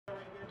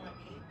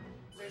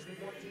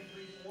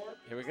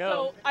Here we go.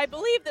 So I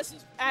believe this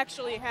is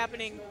actually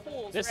happening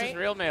pools, This right? is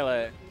real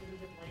Melee.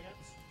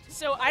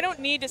 So I don't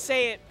need to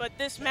say it, but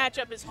this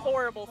matchup is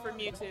horrible for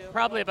Mewtwo.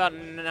 Probably about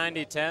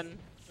 90-10.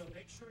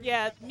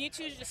 Yeah,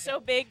 Mewtwo's just so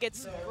big,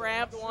 gets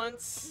grabbed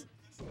once,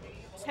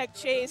 tech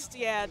chased,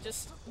 yeah,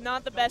 just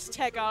not the best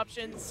tech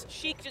options.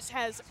 Sheik just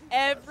has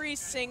every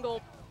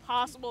single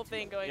possible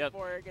thing going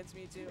for her against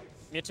Mewtwo.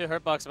 Mewtwo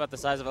Hurtbox about the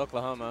size of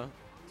Oklahoma.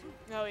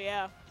 Oh,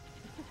 yeah.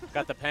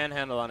 Got the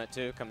panhandle on it,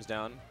 too. Comes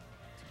down.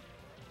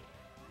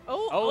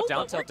 Oh,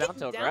 down tilt, down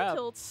tilt grab.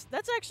 Tilts.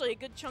 That's actually a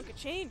good chunk of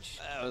change.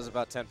 That was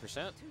about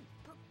 10%.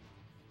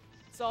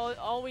 It's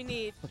all we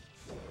need.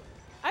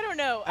 I don't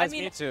know. As I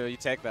mean, Mewtwo, you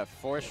take that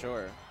for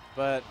sure.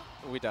 But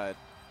we died.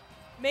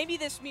 maybe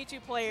this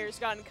Mewtwo player's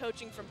gotten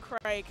coaching from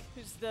Crike,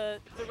 who's the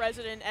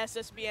resident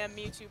SSBM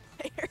Mewtwo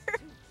player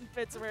in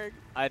Pittsburgh.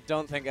 I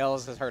don't think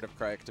Els has heard of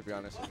Crike, to be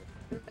honest with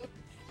you.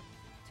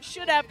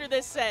 Should after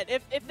this set.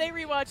 If they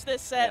rewatch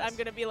this set, Yes. I'm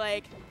going to be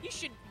like, you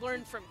should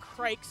learn from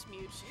Crike's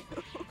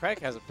Mewtwo. Crike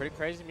has a pretty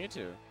crazy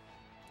Mewtwo.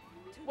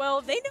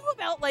 Well, they know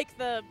about, like,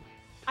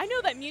 I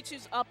know that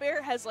Mewtwo's up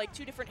air has, like,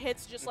 2 different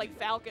hits, just like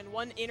Falcon.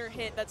 One inner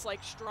hit that's,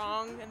 like,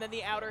 strong, and then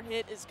the outer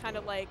hit is kind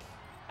of like,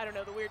 I don't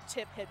know, the weird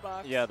tip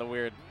hitbox. Yeah, the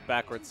weird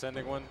backward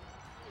sending one.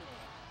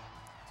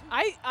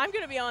 I'm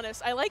going to be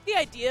honest. I like the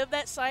idea of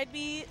that side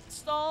B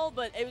stall,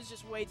 but it was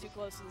just way too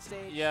close to the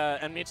stage. Yeah,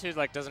 and Mewtwo,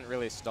 like, doesn't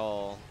really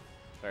stall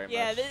very much.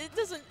 Yeah, it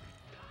doesn't.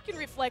 You can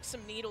reflect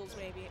some needles,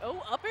 maybe.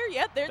 Oh, up air?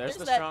 Yeah, there's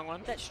the that, strong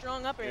one. that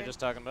strong up air. You're just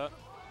talking about?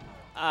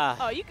 Ah.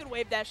 Oh, you can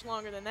wave dash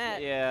longer than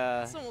that.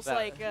 Yeah. It's almost that,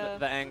 like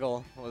the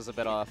angle was a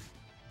bit off.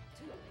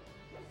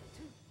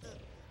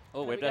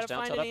 Oh, wave dash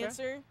down tilt up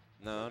air?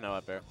 No, no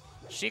up air.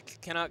 Sheik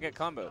cannot get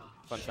combo.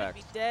 Fun fact.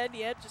 Be dead.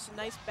 Yep, just a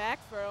nice back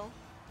throw.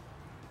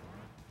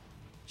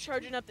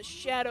 Charging up the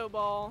Shadow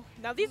Ball.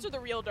 Now these are the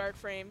real Dark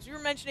Frames. You were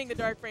mentioning the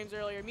Dark Frames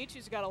earlier.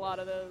 Mewtwo's got a lot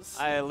of those.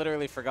 I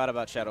literally forgot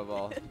about Shadow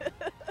Ball.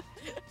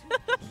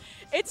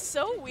 It's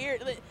so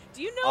weird.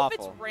 Do you know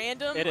Awful. if it's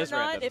random It or is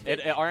not? random.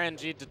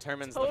 RNG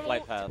determines the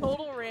flight path.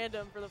 Total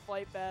random for the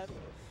flight path.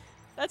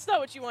 That's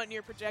not what you want in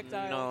your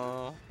projectile.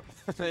 No.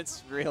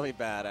 It's really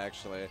bad,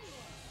 actually.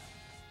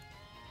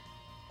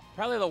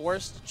 Probably the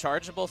worst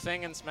chargeable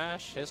thing in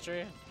Smash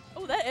history.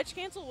 Oh, that edge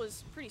cancel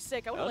was pretty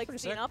sick. I would have liked to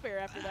see an up air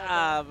after that.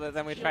 Ah, but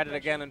then we tried it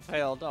again and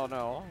failed. Oh,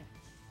 no.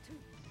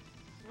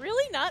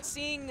 Really not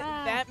seeing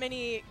that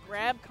many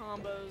grab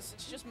combos.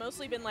 It's just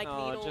mostly been like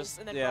needles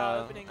and then raw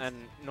openings. And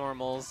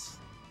normals.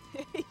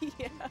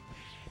 Yeah.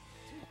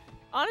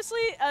 Honestly,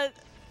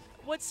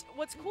 what's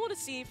cool to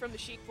see from the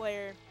Sheik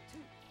player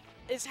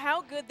is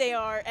how good they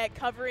are at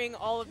covering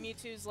all of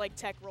Mewtwo's like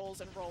tech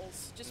rolls and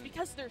rolls. Just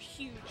because they're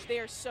huge, they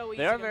are so easy.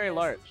 They are to very miss.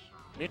 large.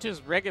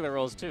 Mewtwo's regular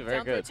rolls too, very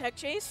Down good. throw tech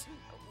chase.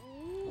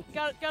 Ooh,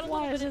 got a little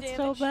Why bit is of it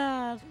damage. so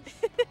bad?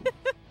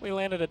 We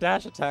landed a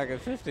dash attack at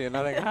 50 and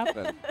nothing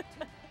happened.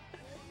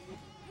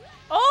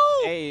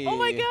 Oh! Hey. Oh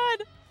my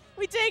god!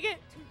 We take it!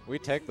 We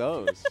take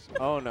those.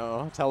 Oh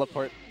no,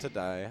 teleport to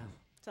die.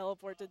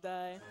 Teleport to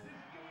die.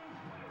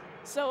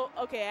 So,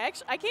 okay,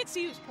 actually, I can't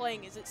see who's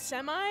playing. Is it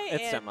Semi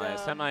It's and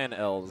Semi and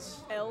Els.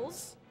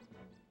 Els?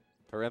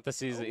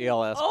 Parentheses,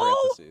 ELS,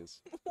 Oh!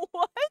 parentheses.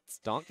 What?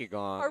 Donkey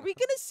Kong. Are we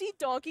going to see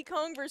Donkey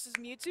Kong versus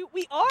Mewtwo?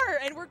 We are,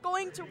 and we're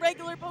going to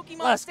regular Pokemon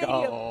Let's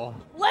Stadium. go.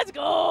 Let's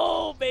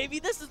go, baby.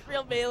 This is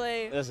real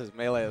Melee. This is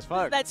Melee as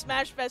fuck. That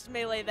Smash Fest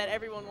Melee that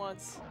everyone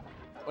wants.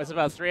 It's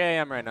about 3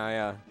 a.m. right now,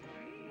 yeah.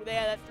 They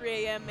had that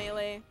 3 a.m.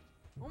 Melee.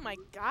 Oh my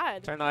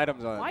god. Turn the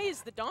items on. Why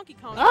is the Donkey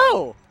Kong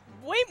Oh!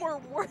 way more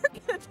work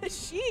than the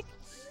Sheik?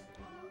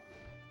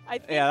 I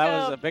think, Yeah,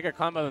 that was a bigger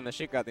combo than the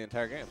Sheik got the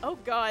entire game. Oh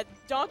god,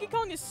 Donkey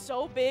Kong is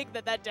so big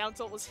that down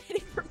tilt was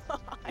hitting from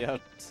behind.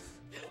 Yep.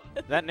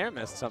 That near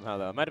missed somehow,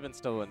 though. It might have been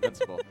still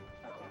invincible.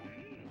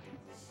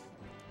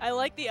 I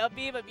like the up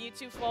B, but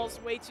Mewtwo falls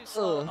way too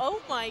slow. Ugh.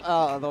 Oh my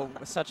Oh,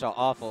 such an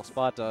awful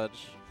spot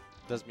dodge.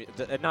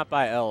 Not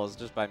by Els,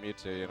 just by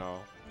Mewtwo, you know.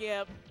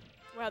 Yeah.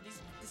 Wow,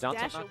 this Down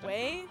tilt dash knockdown.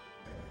 away.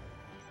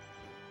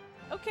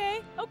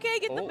 Okay,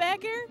 get the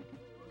back air.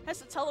 Has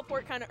to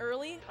teleport kind of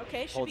early.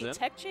 Okay, should Holds be in.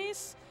 tech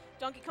chase.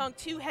 Donkey Kong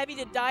too heavy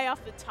to die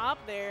off the top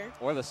there.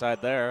 Or the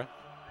side there.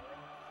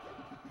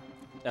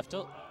 F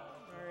tilt.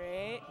 All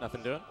right.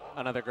 Nothing doing.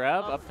 Another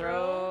grab. Up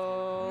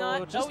throw.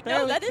 Not. Just Oh no,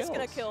 barely that is kills.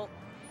 gonna kill.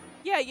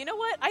 Yeah, you know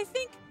what? I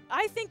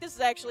think this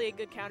is actually a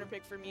good counter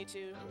pick for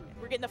Mewtwo.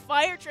 We're getting the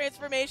fire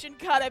transformation.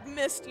 God, I've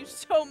missed you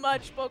so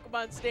much,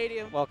 Pokemon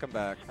Stadium. Welcome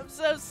back. I'm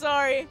so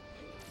sorry.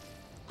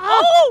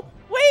 Oh,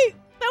 wait,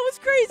 that was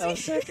crazy. That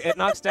was sick. It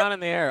knocks down in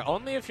the air.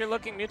 Only if you're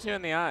looking Mewtwo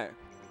in the eye.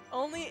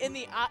 Only in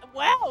the eye.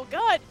 Wow,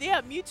 God, yeah,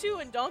 Mewtwo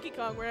and Donkey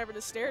Kong were having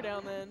to stare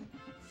down then.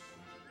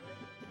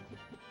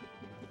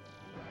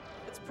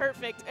 It's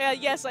perfect.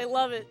 Yes, I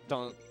love it.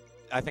 Don't.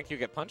 I think you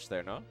get punched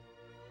there, no?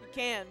 You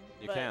can.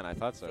 You but can. I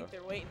thought I so. think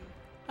they're waiting.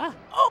 Ah.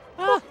 Oh!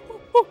 Ah.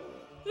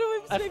 No,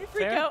 it made me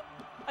freak Fair. out.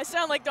 I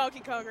sound like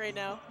Donkey Kong right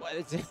now. What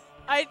is it?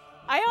 I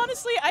I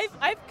honestly,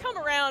 I've come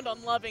around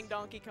on loving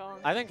Donkey Kong.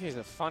 I think he's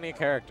a funny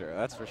character,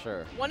 that's for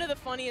sure. One of the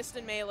funniest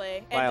in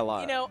Melee. By and, a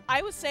lot. You know,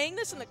 I was saying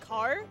this in the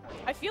car.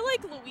 I feel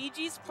like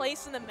Luigi's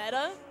place in the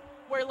meta,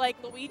 where like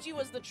Luigi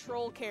was the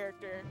troll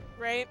character,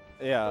 right?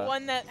 Yeah. The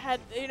one that had,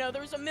 you know,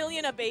 there was a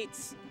million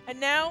abates. And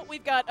now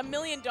we've got a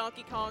million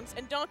Donkey Kongs,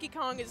 and Donkey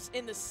Kong is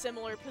in the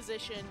similar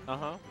position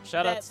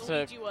Shout out that to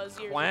Luigi was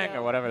years Quang ago.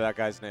 or whatever that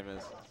guy's name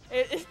is.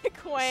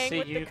 Quang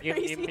with the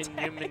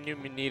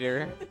crazy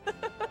Neater.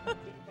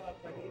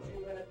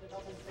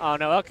 Oh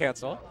no, I'll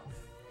cancel.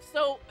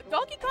 So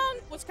Donkey Kong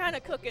was kind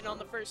of cooking on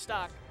the first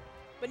stock,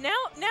 but now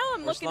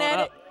I'm looking slowing at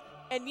up.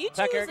 it, and Mewtwo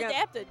Back here is again.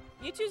 adapted.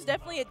 Mewtwo's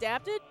definitely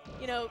adapted.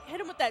 You know, hit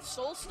him with that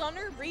Soul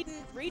Stunner,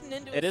 reading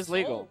into It his is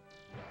legal. soul.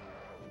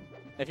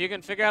 If you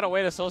can figure out a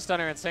way to Soul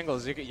Stunner in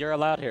singles, you're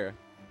allowed here.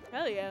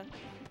 Hell yeah.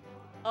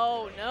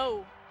 Oh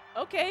no.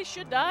 Okay,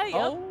 should die. Yep.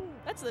 Oh.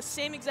 That's the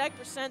same exact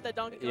percent that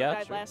Donkey Kong Yeah,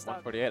 died true. last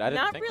stock. 148. I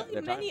didn't Not think really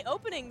that many time.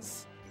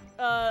 openings.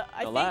 I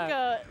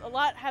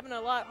think having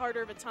a lot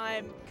harder of a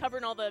time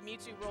covering all the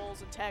Mewtwo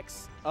rolls and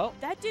techs. Oh.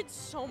 That did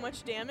so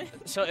much damage.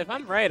 So if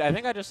I'm right, I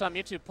think I just saw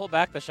Mewtwo pull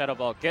back the Shadow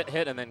Ball, get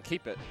hit, and then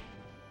keep it.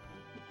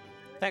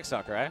 Thanks,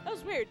 Sakurai. That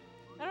was weird.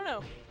 I don't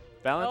know.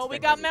 Balance. Oh, we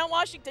thing, got maybe. Mount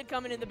Washington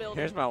coming in the building.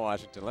 Here's Mount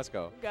Washington. Let's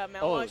go. We got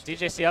Mount Oh, Washington.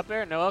 DJC up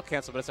there? No, I'll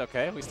cancel, but it's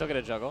okay. We still get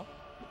a juggle.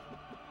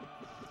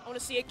 I want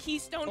to see a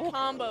Keystone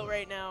combo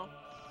right now.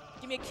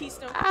 Give me a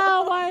Keystone Ow,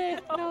 combo. why?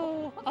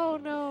 No. Oh,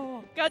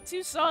 no. Got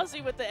too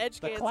saucy with the edge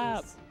The cancels.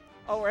 clap.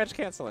 Oh, we're edge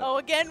canceling. Oh,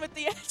 again with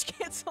the edge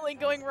canceling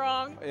going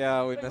wrong.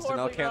 Yeah, we Going missed an L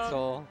horribly wrong.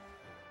 cancel.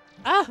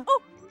 Ah!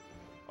 Oh!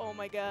 Oh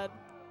my god.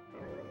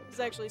 This is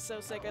actually so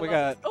sick. I We love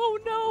got- this. Oh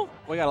no!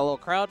 We got a little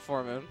crowd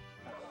forming.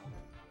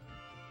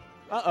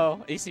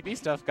 Uh-oh. ECB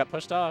stuff got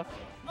pushed off.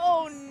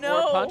 Oh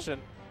no! More punching.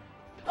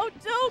 Oh,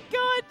 oh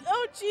god!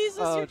 Oh Jesus!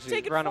 Oh, You're geez.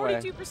 taking Run away.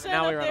 42%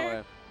 Now we up run there.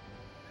 away.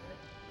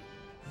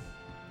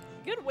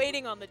 Good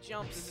waiting on the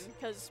jumps,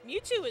 because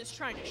Mewtwo is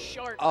trying to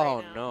shark Oh,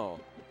 right now. no.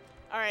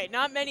 All right,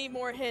 not many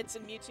more hits,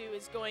 and Mewtwo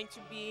is going to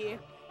be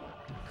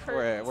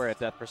curtains. We're at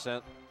that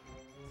percent.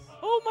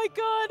 Oh my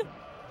god!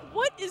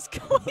 What is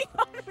going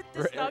on with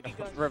this Donkey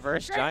Kong?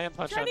 Reverse giant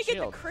punch Trying on to get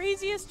shield. the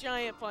craziest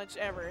giant punch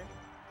ever.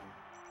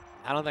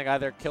 I don't think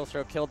either kill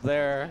throw killed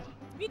there.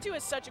 Mewtwo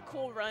has such a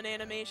cool run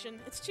animation.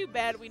 It's too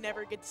bad we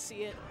never get to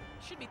see it.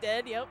 Should be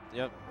dead, yep.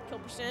 Yep. Kill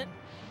percent.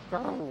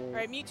 All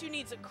right, Mewtwo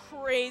needs a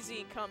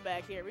crazy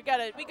comeback here. We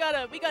gotta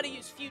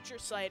use Future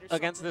Sight or something.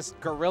 Against this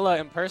gorilla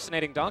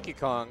impersonating Donkey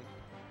Kong.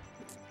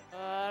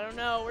 I don't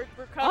know.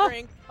 We're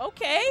covering.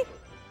 Okay.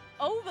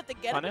 Oh, but the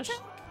get up Punish?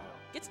 attack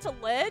gets to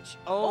ledge.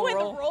 Oh, and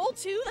roll. the roll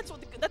too.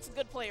 That's a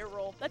good player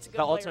roll. That's a good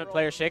The player ultimate roll.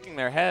 player shaking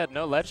their head.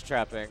 No ledge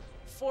trapping.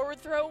 Forward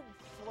throw.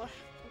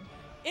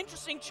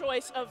 Interesting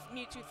choice of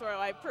Mewtwo throw.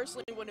 I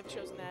personally wouldn't have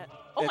chosen that.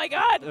 Oh my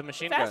god! The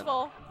machine Fast gun.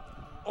 fall.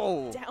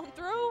 Oh. Down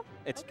throw?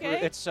 It's okay.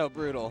 it's so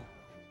brutal.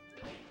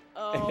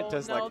 Oh, It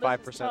does no,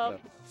 like this is 5% tough.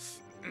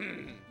 though.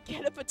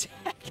 Get up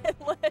attack and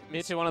ledge.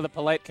 Mewtwo, one of the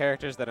polite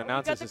characters that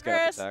announces his get up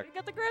grass. attack. We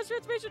got the grass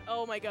transformation.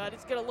 Oh my god,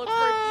 it's gonna look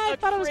I for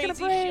thought it a was gonna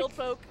crazy break. shield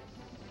poke.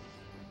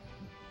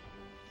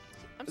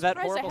 I'm Is that surprised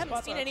I horrible haven't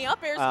spot seen dodge? any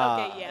up airs.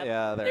 Ah, Okay, yeah.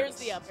 Yeah, There's it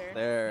the is. up air.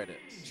 There it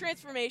is.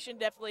 Transformation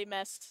definitely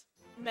messed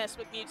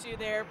with Mewtwo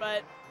there,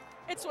 but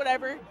it's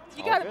whatever.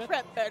 You All gotta good.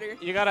 prep better.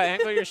 You gotta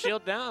angle your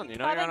shield down. You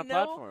know you're gotta on a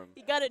platform.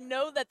 You gotta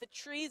know that the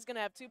tree is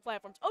gonna have 2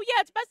 platforms. Oh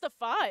yeah, it's best of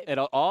 5.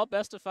 It'll all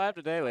best of 5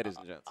 today, ladies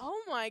and gents. Oh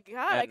my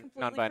god, I And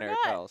completely non-binary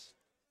forgot. pals.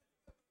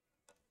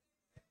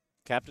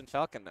 Captain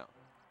Falcon now.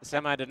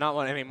 Semi did not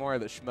want any more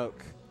of the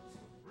smoke.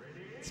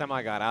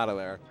 Semi got out of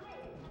there.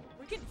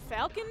 We're getting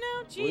Falcon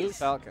now? Jeez. Blue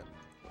Falcon.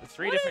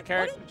 Three What different a-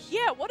 characters.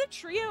 Yeah, what a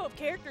trio of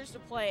characters to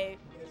play.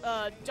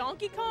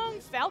 Donkey Kong,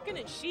 Falcon,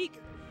 and Sheik.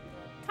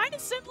 Kind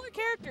of similar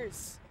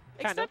characters.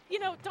 Kind Except, you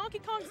know, Donkey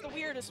Kong's the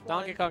weirdest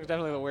Donkey one. Kong's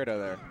definitely the weirdo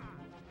there.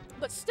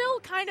 But still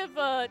kind of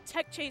a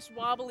tech chase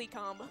wobbly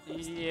combo.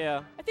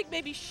 Yeah. I think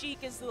maybe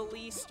Sheik is the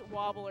least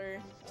wobbler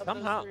of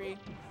Somehow. those 3.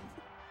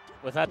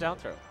 With that down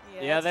throw.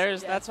 Yeah,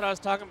 That's what I was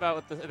talking about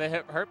with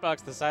the hurt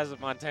box the size of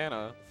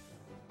Montana.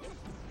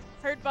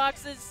 Hurt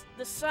boxes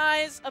the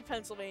size of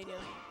Pennsylvania.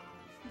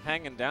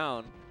 Hanging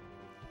down.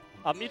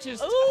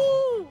 Mewtwo's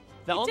Ooh!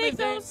 the you only take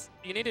thing those.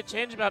 you need to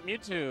change about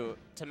Mewtwo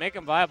to make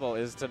him viable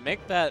is to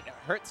make that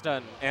hurt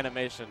stun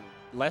animation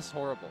less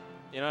horrible.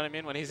 You know what I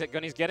mean? When he's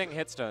getting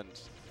hit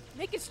stunned.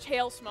 Make his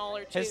tail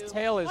smaller, too. His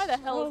tail is Why the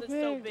hell so is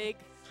it so big?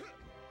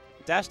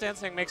 Dash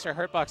dancing makes your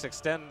hurt box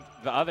extend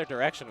the other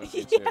direction with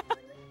Mewtwo.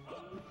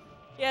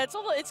 Yeah,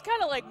 it's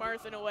kind of like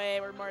Marth in a way,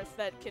 where Marth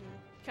that can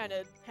kind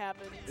of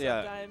happen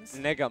sometimes.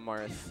 Nega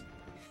Marth.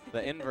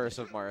 The inverse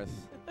of Marth.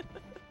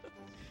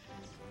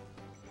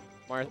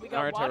 We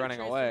got Naruto water running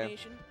away.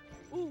 transformation.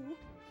 Ooh.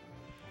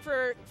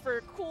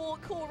 For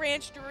cool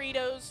ranch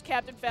Doritos,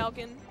 Captain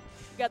Falcon.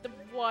 We got the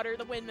water,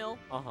 the windmill.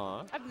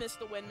 Uh-huh. I've missed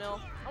the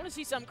windmill. I want to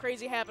see something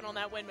crazy happen on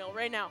that windmill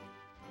right now.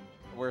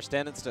 We're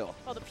standing still.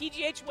 Oh, the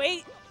PGH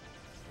wait.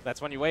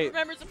 That's when you wait.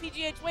 Remembers the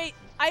PGH wait.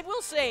 I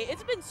will say,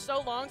 it's been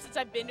so long since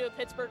I've been to a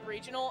Pittsburgh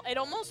regional, it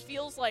almost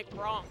feels like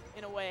wrong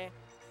in a way.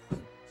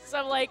 So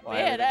I'm like, Why,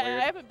 man, everything I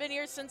weird? haven't been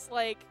here since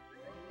like,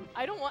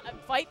 I don't want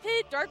Fight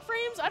Pit, Dark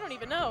Frames. I don't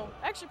even know.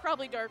 Actually,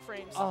 probably Dark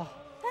Frames. Oh,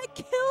 That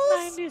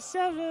kills.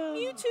 97.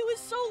 Mewtwo is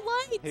so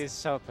light. He's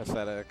so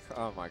pathetic.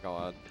 Oh my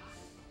god.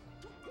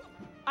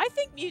 I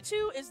think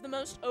Mewtwo is the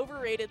most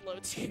overrated low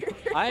tier.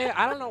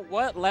 I don't know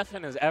what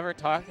Leffen is ever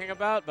talking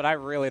about, but I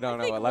really don't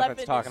know think what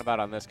Leffen's Leffen talking is-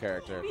 about on this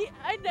character.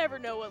 I never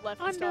know what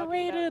Leffen's talking about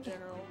in Underrated.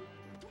 general.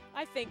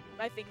 I think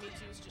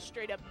Mewtwo is just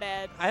straight up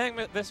bad. I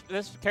think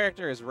this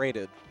character is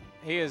rated.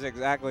 He is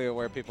exactly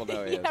where people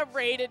know he is. Yeah,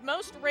 rated.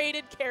 Most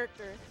rated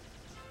character.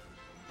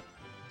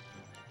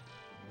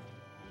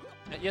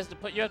 You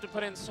have to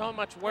put in so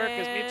much work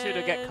as Mewtwo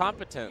to get And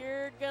competent.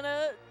 You're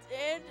gonna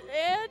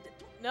and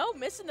no,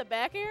 missing the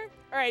back air.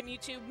 All right,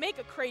 Mewtwo, make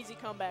a crazy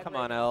comeback. Come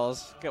right on, now.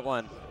 Els. Get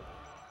one.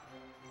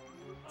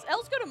 Does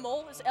Els go to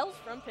Mole? Is Els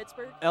from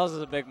Pittsburgh? Els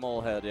is a big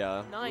mole head,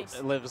 yeah. Nice.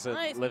 Lives in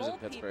Nice. lives mole in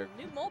Pittsburgh.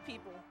 People. New mole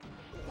people.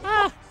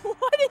 Ah,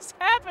 What is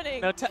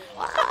happening? no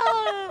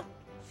ah!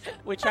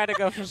 We try to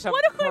go for some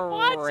What am I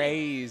watching?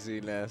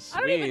 craziness. I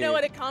don't even know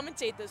how to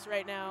commentate this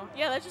right now.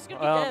 Yeah, that's just gonna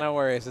be Well, dead. no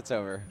worries. It's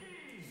over.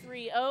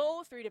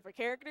 3-0, 3 different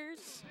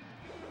characters,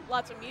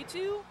 lots of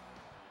Mewtwo.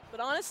 But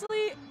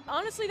honestly,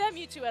 that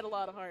Mewtwo had a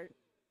lot of heart.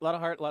 A lot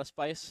of heart, a lot of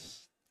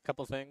spice,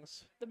 couple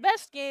things. The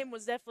best game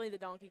was definitely the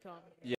Donkey Kong.